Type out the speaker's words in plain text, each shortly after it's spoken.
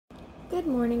Good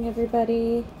morning,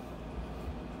 everybody.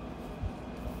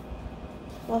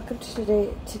 Welcome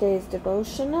to today's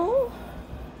devotional.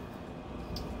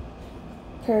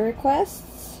 Prayer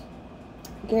requests.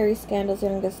 Gary Scandal's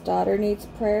youngest daughter needs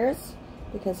prayers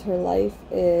because her life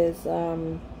is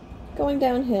going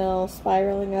downhill,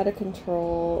 spiraling out of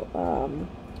control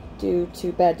due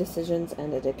to bad decisions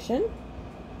and addiction.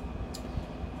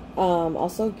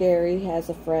 Also, Gary has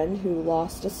a friend who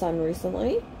lost a son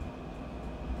recently.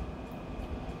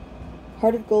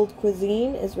 Heart of Gold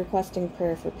Cuisine is requesting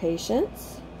prayer for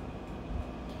patience.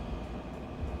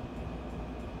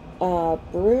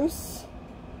 Bruce,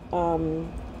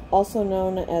 also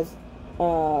known as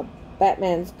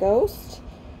Batman's Ghost,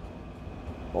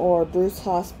 or Bruce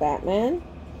Haas Batman,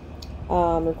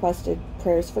 requested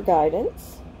prayers for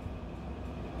guidance.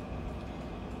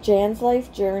 Jan's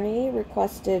Life Journey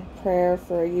requested prayer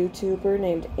for a YouTuber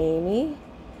named Amy,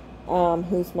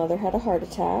 whose mother had a heart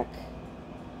attack.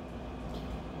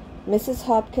 Mrs.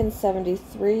 Hopkins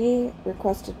 73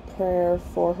 requested prayer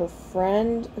for her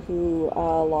friend who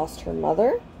lost her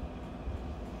mother.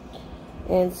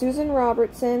 And Susan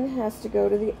Robertson has to go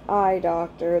to the eye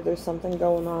doctor. There's something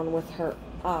going on with her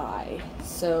eye.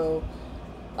 So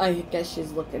I guess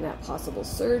she's looking at possible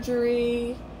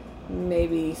surgery.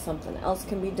 Maybe something else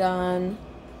can be done.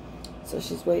 So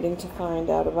she's waiting to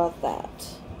find out about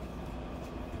that.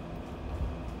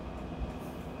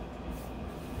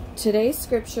 Today's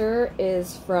scripture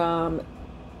is from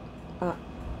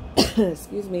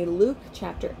Luke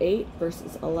chapter 8,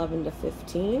 verses 11 to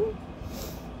 15.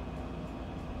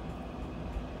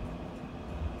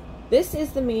 This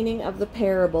is the meaning of the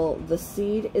parable, the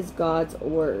seed is God's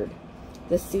word.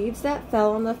 The seeds that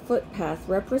fell on the footpath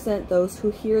represent those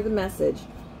who hear the message,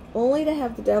 only to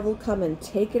have the devil come and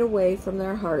take it away from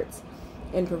their hearts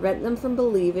and prevent them from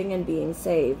believing and being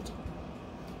saved.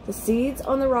 The seeds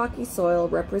on the rocky soil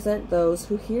represent those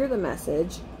who hear the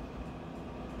message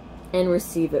and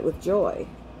receive it with joy.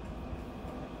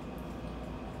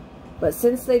 But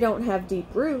since they don't have deep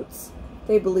roots,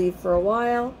 they believe for a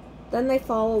while, then they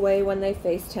fall away when they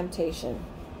face temptation.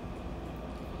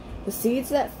 The seeds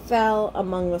that fell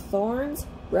among the thorns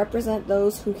represent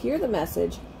those who hear the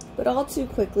message, but all too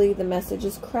quickly the message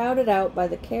is crowded out by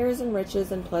the cares and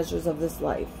riches and pleasures of this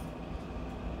life.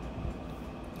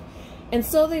 And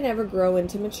so they never grow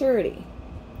into maturity.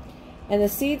 And the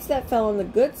seeds that fell on the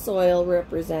good soil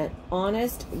represent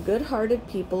honest, good-hearted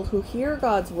people who hear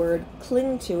God's word,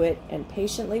 cling to it, and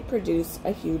patiently produce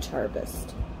a huge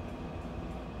harvest.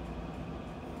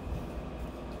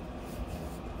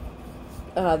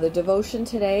 The devotion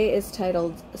today is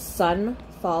titled Sun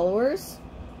Followers.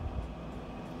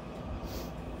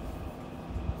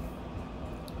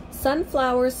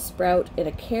 Sunflowers sprout in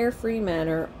a carefree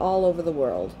manner all over the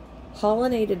world.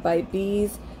 Pollinated by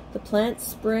bees, the plants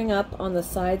spring up on the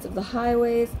sides of the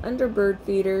highways, under bird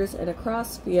feeders, and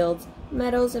across fields,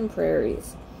 meadows, and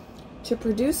prairies. To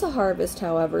produce a harvest,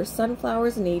 however,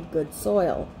 sunflowers need good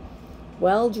soil.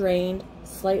 Well-drained,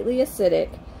 slightly acidic,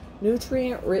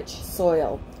 nutrient-rich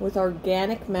soil with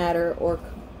organic matter or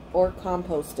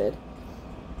composted,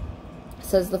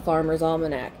 says the Farmer's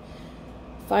Almanac.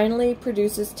 Finally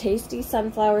produces tasty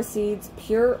sunflower seeds,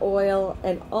 pure oil,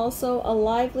 and also a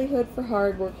livelihood for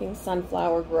hard-working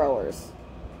sunflower growers.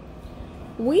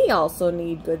 We also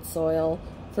need good soil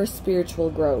for spiritual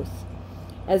growth.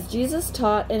 As Jesus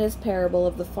taught in his parable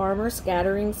of the farmer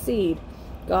scattering seed,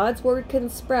 God's word can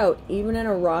sprout even in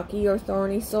a rocky or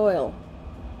thorny soil.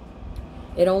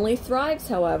 It only thrives,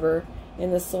 however,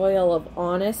 in the soil of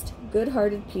honest,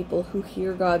 good-hearted people who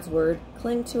hear God's word,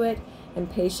 cling to it, and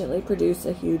patiently produce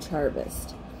a huge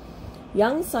harvest.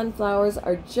 Young sunflowers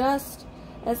are just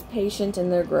as patient in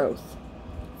their growth.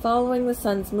 Following the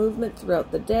sun's movement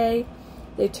throughout the day,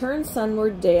 they turn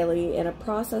sunward daily in a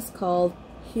process called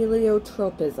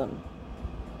heliotropism.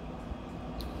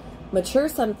 Mature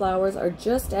sunflowers are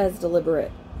just as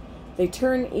deliberate. They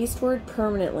turn eastward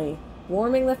permanently,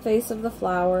 warming the face of the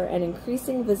flower and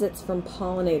increasing visits from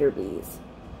pollinator bees.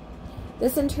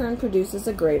 This in turn produces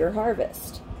a greater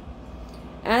harvest.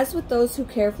 As with those who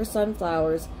care for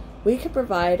sunflowers, we can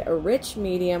provide a rich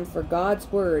medium for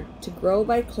God's word to grow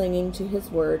by clinging to his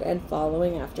word and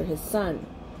following after his son.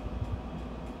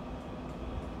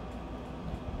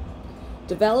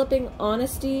 Developing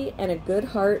honesty and a good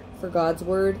heart for God's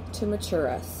word to mature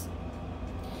us.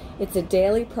 It's a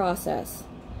daily process.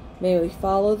 May we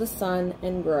follow the sun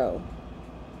and grow.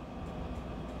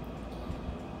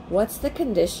 What's the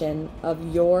condition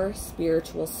of your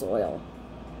spiritual soil?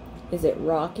 Is it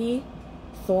rocky,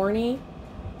 thorny,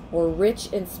 or rich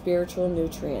in spiritual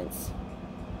nutrients?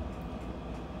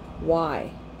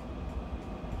 Why?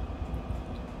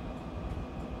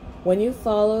 When you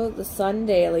follow the sun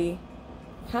daily,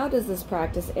 how does this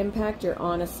practice impact your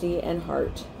honesty and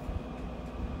heart?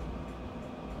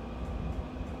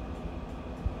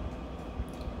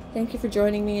 Thank you for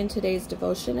joining me in today's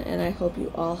devotion, and I hope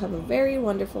you all have a very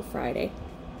wonderful Friday.